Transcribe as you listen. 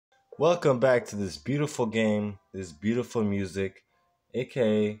Welcome back to this beautiful game, this beautiful music,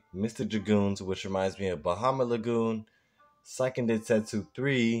 aka Mr. Dragoons, which reminds me of Bahama Lagoon, Seiken Densetsu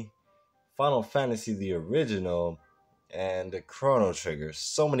 3, Final Fantasy the original, and the Chrono Trigger.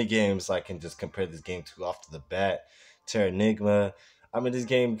 So many games I can just compare this game to off to the bat. Terranigma. I mean, this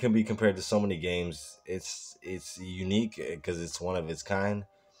game can be compared to so many games. It's unique because it's one of its kind.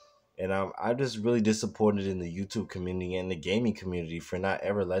 And I'm just really disappointed in the YouTube community and the gaming community for not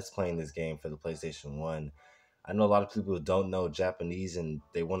ever let's playing this game for the PlayStation 1. I know a lot of people don't know Japanese and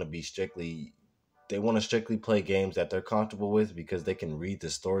they want to strictly play games that they're comfortable with because they can read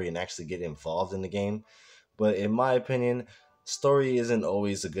the story and actually get involved in the game. But in my opinion, story isn't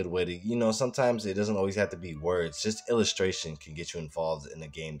always a good way to, sometimes it doesn't always have to be words. Just illustration can get you involved in a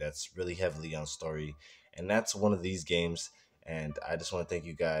game that's really heavily on story. And that's one of these games. And I just want to thank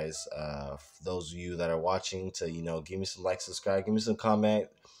you guys, for those of you that are watching, to give me some like, subscribe, give me some comments,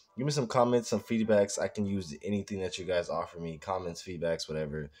 some feedbacks. I can use anything that you guys offer me, comments, feedbacks,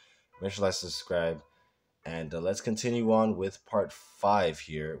 whatever. Make sure to like, subscribe, and let's continue on with part 5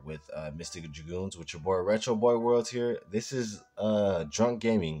 here with Mystic Dragoons with your boy Retro Boy World here. This is drunk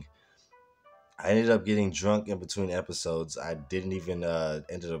gaming. I ended up getting drunk in between episodes. I didn't even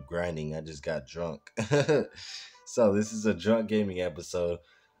ended up grinding. I just got drunk. So this is a drunk gaming episode.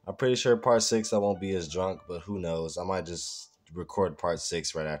 I'm pretty sure part 6 I won't be as drunk, but who knows? I might just record part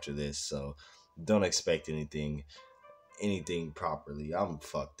 6 right after this. So don't expect anything properly. I'm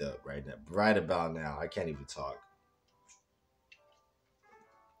fucked up right now. Right about now. I can't even talk.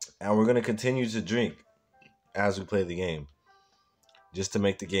 And we're gonna continue to drink as we play the game, just to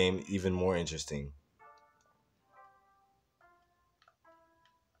make the game even more interesting.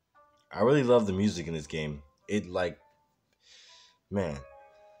 I really love the music in this game. Man,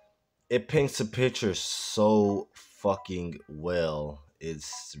 it paints a picture so fucking well.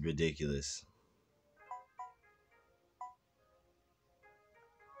 It's ridiculous.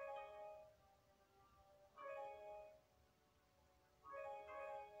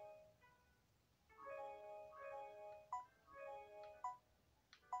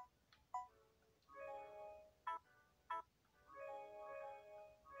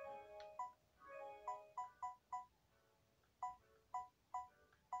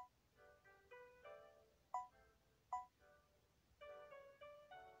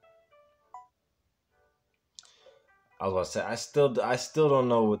 I was about to say, I still don't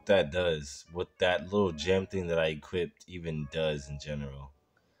know what that does. What that little gem thing that I equipped even does in general.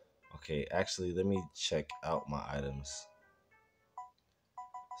 Okay, actually, let me check out my items.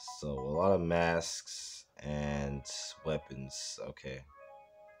 So a lot of masks and weapons. Okay.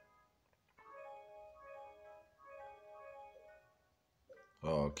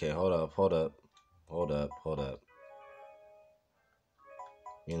 Oh, okay. Hold up.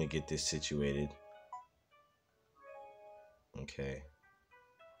 I'm gonna get this situated. Okay.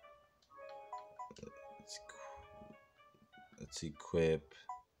 Let's, let's equip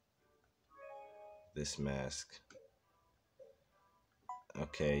this mask.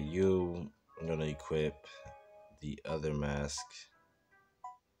 Okay, I'm gonna equip the other mask.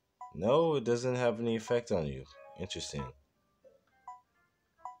 No, it doesn't have any effect on you. Interesting.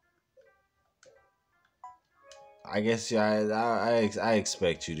 I guess yeah, I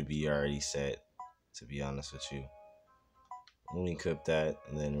expect you to be already set, to be honest with you. Let me equip that,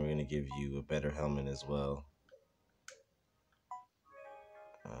 and then we're gonna give you a better helmet as well.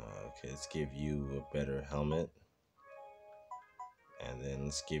 Okay, let's give you a better helmet, and then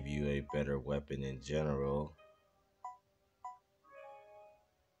let's give you a better weapon in general.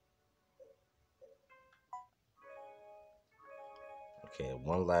 Okay,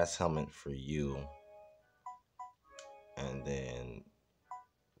 one last helmet for you, and then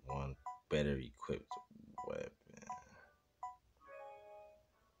one better equipped weapon.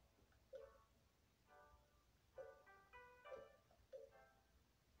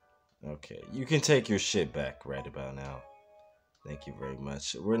 Okay, you can take your shit back right about now. Thank you very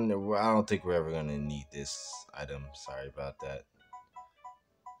much. I don't think we're ever gonna need this item. Sorry about that.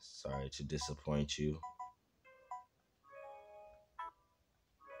 Sorry to disappoint you.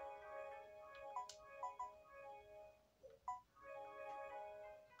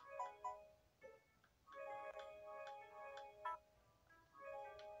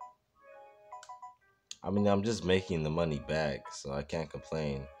 I mean, I'm just making the money back, so I can't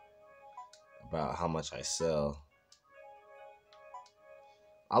complain about how much I sell.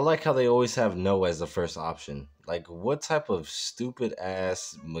 I like how they always have no as the first option. Like, what type of stupid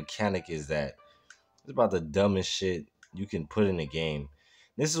ass mechanic is that? It's about the dumbest shit you can put in a game.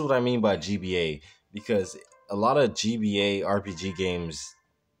 This is what I mean by GBA, because a lot of GBA RPG games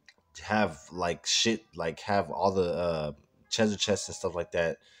have like shit, like have all the treasure chests and stuff like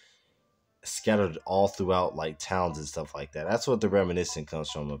that scattered all throughout like towns and stuff like that. That's what the reminiscent comes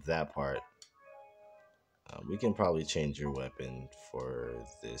from of that part. We can probably change your weapon for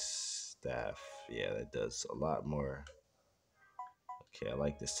this staff. Yeah, that does a lot more. Okay, I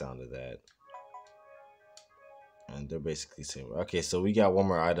like the sound of that. And they're basically saying, okay, so we got one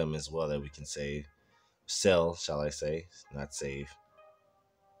more item as well that we can save. Sell, shall I say, not save.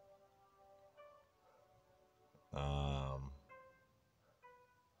 Um,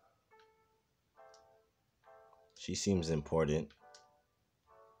 she seems important.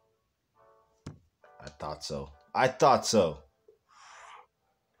 I thought so. I thought so.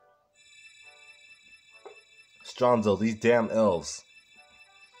 Stronzo, these damn elves.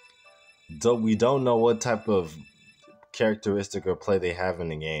 We don't know what type of characteristic or play they have in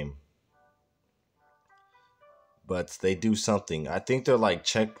the game, but they do something. I think they're like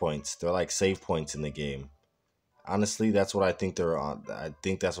checkpoints. They're like save points in the game. Honestly, that's what I think they're on. I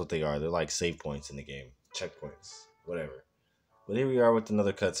think that's what they are. They're like save points in the game, checkpoints, whatever. But here we are with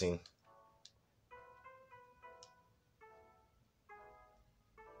another cutscene.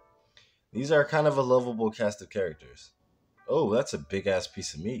 These are kind of a lovable cast of characters. Oh, that's a big ass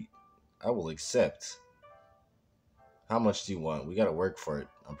piece of meat. I will accept. How much do you want? We gotta work for it,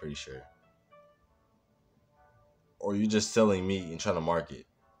 I'm pretty sure. Or you just selling meat and trying to market.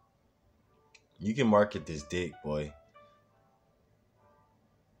 You can market this dick, boy.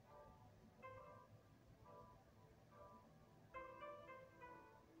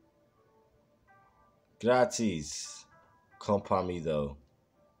 Gratis. Compamido.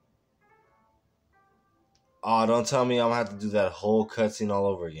 Oh, don't tell me I'm gonna have to do that whole cutscene all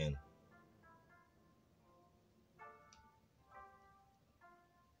over again.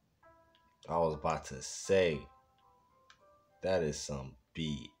 I was about to say, that is some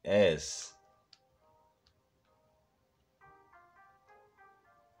BS.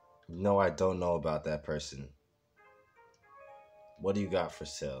 No, I don't know about that person. What do you got for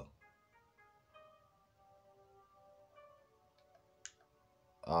sale?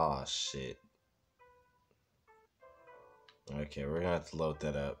 Oh, shit. Okay, we're gonna have to load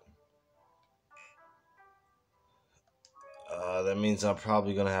that up. That means I'm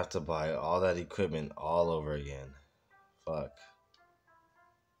probably gonna have to buy all that equipment all over again. Fuck.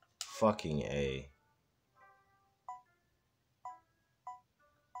 Fucking A.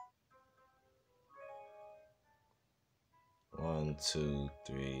 One, two,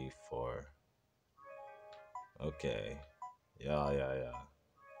 three, four. Okay. Yeah.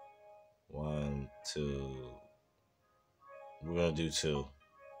 One, two. We're gonna do two.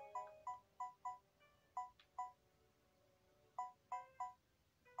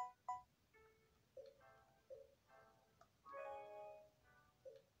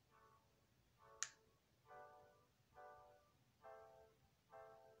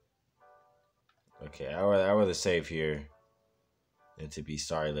 Okay, I'd rather save here than to be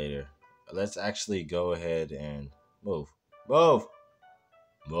sorry later. Let's actually go ahead and move. Move!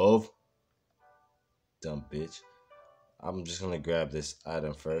 Move! Dumb bitch. I'm just gonna grab this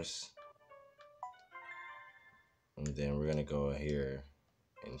item first. And then we're gonna go here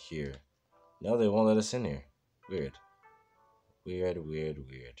and here. No, they won't let us in here. Weird.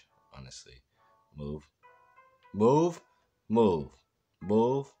 Weird. Honestly. Move. Move. Move.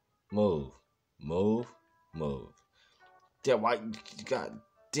 Move. Move. Move. Move. Yeah, why? God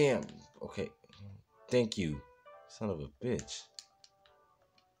damn. Okay. Thank you. Son of a bitch.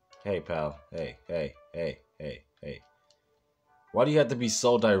 Hey, pal. Hey. Why do you have to be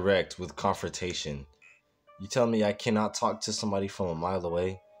so direct with confrontation? You tell me I cannot talk to somebody from a mile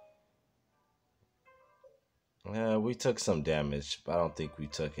away? Yeah, we took some damage, but I don't think we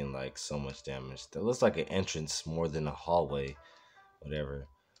took in like so much damage. That looks like an entrance more than a hallway. Whatever.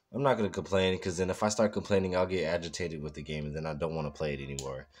 I'm not gonna complain because then if I start complaining, I'll get agitated with the game, and then I don't want to play it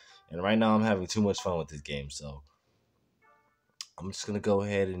anymore. And right now, I'm having too much fun with this game, so I'm just gonna go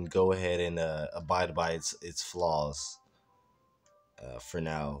ahead and abide by its flaws for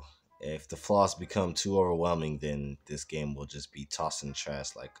now. If the flaws become too overwhelming, then this game will just be tossed in the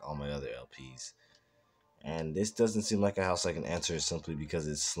trash like all my other LPs. And this doesn't seem like a house I can enter simply because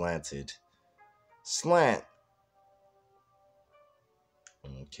it's slanted. Slant!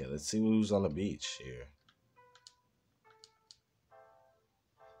 Okay, let's see who's on the beach here.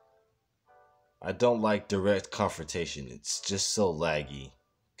 I don't like direct confrontation. It's just so laggy.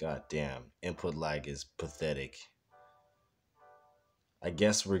 God damn. Input lag is pathetic. I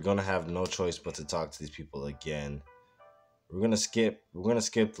guess we're gonna have no choice but to talk to these people again. We're gonna skip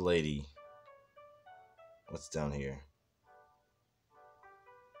the lady. What's down here?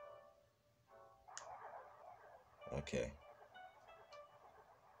 Okay.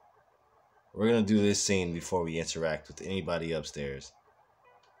 We're gonna do this scene before we interact with anybody upstairs.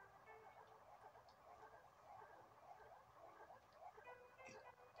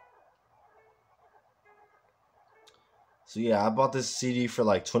 So yeah, I bought this CD for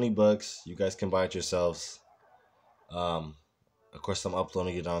like 20 bucks. You guys can buy it yourselves. Um, of course, I'm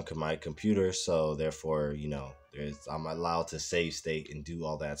uploading it on my computer, so therefore, I'm allowed to save state and do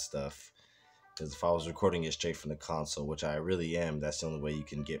all that stuff. Because if I was recording it straight from the console, which I really am, that's the only way you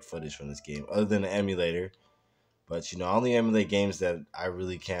can get footage from this game, other than the emulator. But I only emulate games that I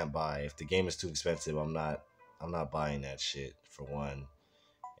really can't buy. If the game is too expensive, I'm not buying that shit for one.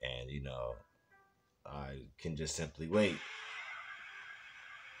 And I can just simply wait.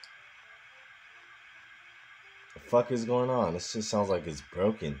 The fuck is going on? This just sounds like it's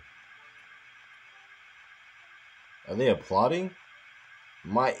broken. Are they applauding?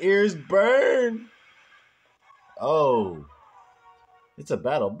 My ears burn. Oh, it's a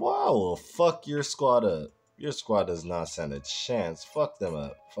battle. Boy, I will fuck your squad up. Your squad does not stand a chance. Fuck them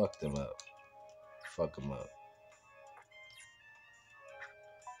up. Fuck them up. Fuck them up.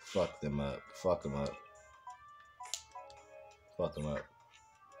 Fuck them up. Fuck them up. Fuck them up.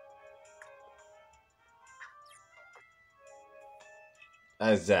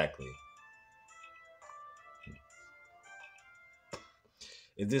 Exactly.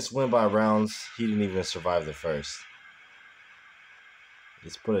 If this went by rounds, he didn't even survive the first.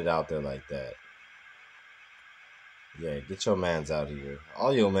 Just put it out there like that. Yeah, get your mans out of here.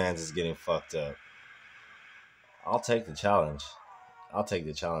 All your mans is getting fucked up. I'll take the challenge. I'll take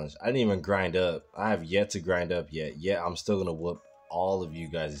the challenge. I didn't even grind up. I have yet to grind up yet. Yet I'm still gonna whoop all of you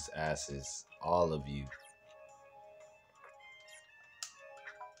guys' asses. All of you.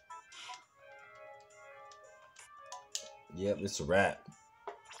 Yep, it's a wrap.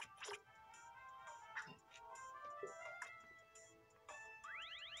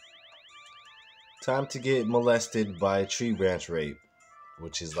 Time to get molested by tree branch rape,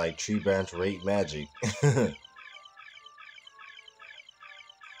 which is like tree branch rape magic.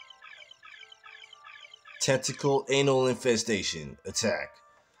 Tentacle anal infestation. Attack.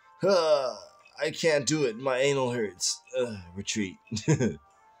 I can't do it. My anal hurts. Retreat.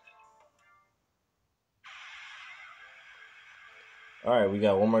 Alright, we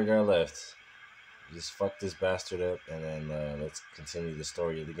got one more guy left. Just fuck this bastard up, and then let's continue the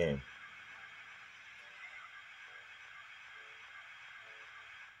story of the game.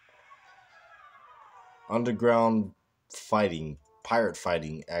 Underground fighting. Pirate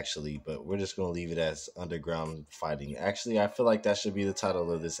fighting, actually, but we're just going to leave it as underground fighting. Actually, I feel like that should be the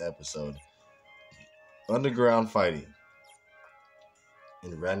title of this episode. Underground fighting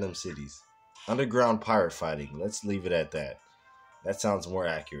in random cities. Underground pirate fighting. Let's leave it at that. That sounds more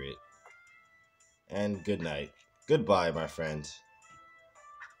accurate. And good night. Goodbye, my friend.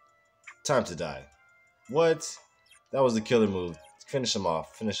 Time to die. What? That was the killer move. Finish him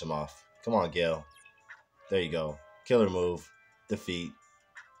off. Finish him off. Come on, Gale. There you go. Killer move. Defeat.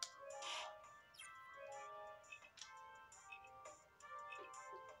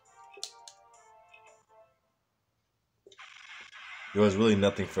 There was really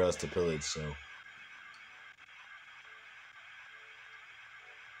nothing for us to pillage, so.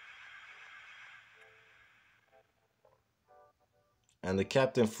 And the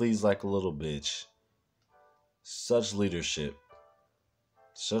captain flees like a little bitch. Such leadership.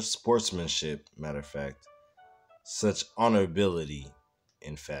 Such sportsmanship, matter of fact. Such honorability,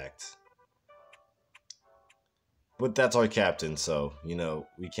 in fact. But that's our captain, so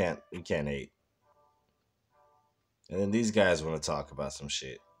we can't hate. And then these guys want to talk about some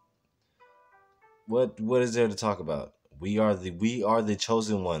shit. What is there to talk about? We are the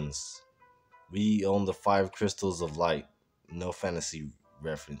chosen ones. We own the 5 crystals of light. No fantasy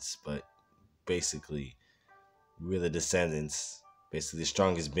reference, but basically we're the descendants. Basically the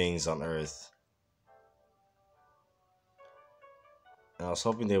strongest beings on earth. And I was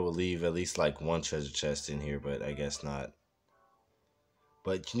hoping they would leave at least like one treasure chest in here, but I guess not.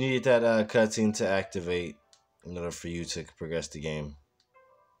 But you needed that cutscene to activate in order for you to progress the game.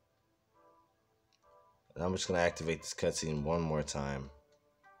 And I'm just going to activate this cutscene one more time.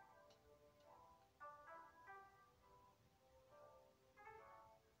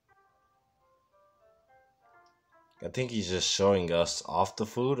 I think he's just showing us off the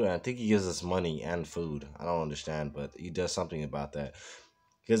food, and I think he gives us money and food. I don't understand, but he does something about that.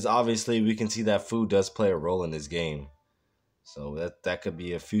 Because obviously we can see that food does play a role in this game. So that could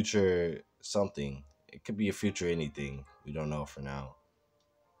be a future something. It could be a future anything. We don't know for now.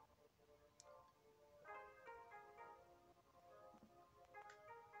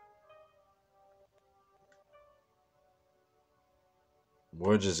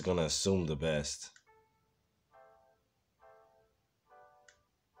 We're just gonna assume the best.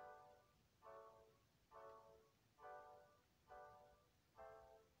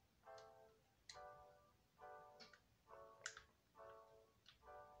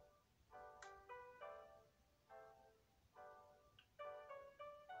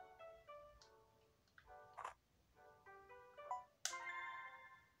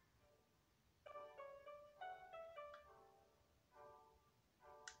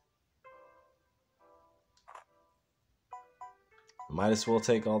 Might as well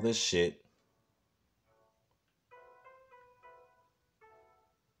take all this shit.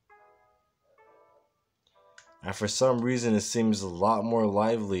 And for some reason, it seems a lot more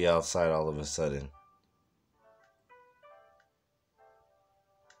lively outside all of a sudden.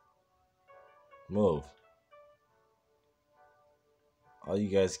 Move. All you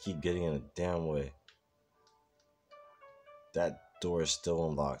guys keep getting in a damn way. That door is still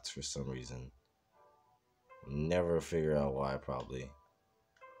unlocked for some reason. Never figure out why, probably.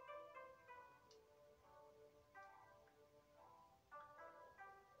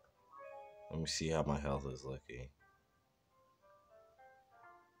 Let me see how my health is looking.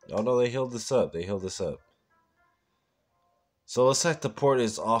 Oh no, they healed us up. They healed us up. So it looks like the port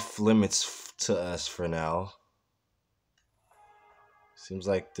is off limits to us for now. Seems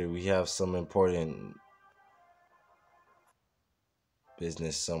like we have some important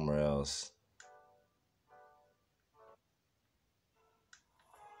business somewhere else.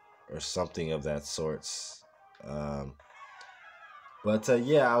 Or something of that sorts. But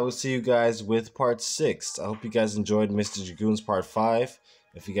yeah, I will see you guys with part 6. I hope you guys enjoyed Mr. Dragoons part 5.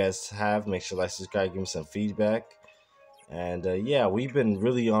 If you guys have, make sure to like, subscribe, give me some feedback. And yeah, we've been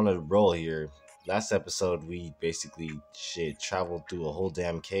really on a roll here. Last episode, we basically traveled through a whole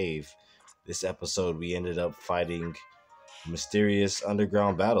damn cave. This episode, we ended up fighting mysterious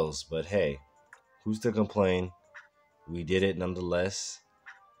underground battles. But hey, who's to complain? We did it nonetheless.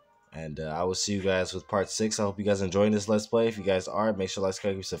 And I will see you guys with part 6. I hope you guys are enjoying this Let's Play. If you guys are, make sure to like,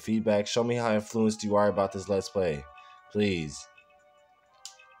 subscribe, give me some feedback. Show me how influenced you are about this Let's Play. Please.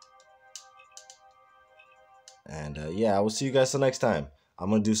 And yeah, I will see you guys till next time. I'm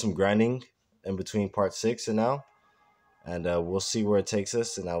going to do some grinding in between part 6 and now. And we'll see where it takes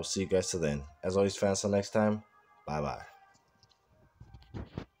us. And I will see you guys till then. As always, fans, till next time. Bye-bye.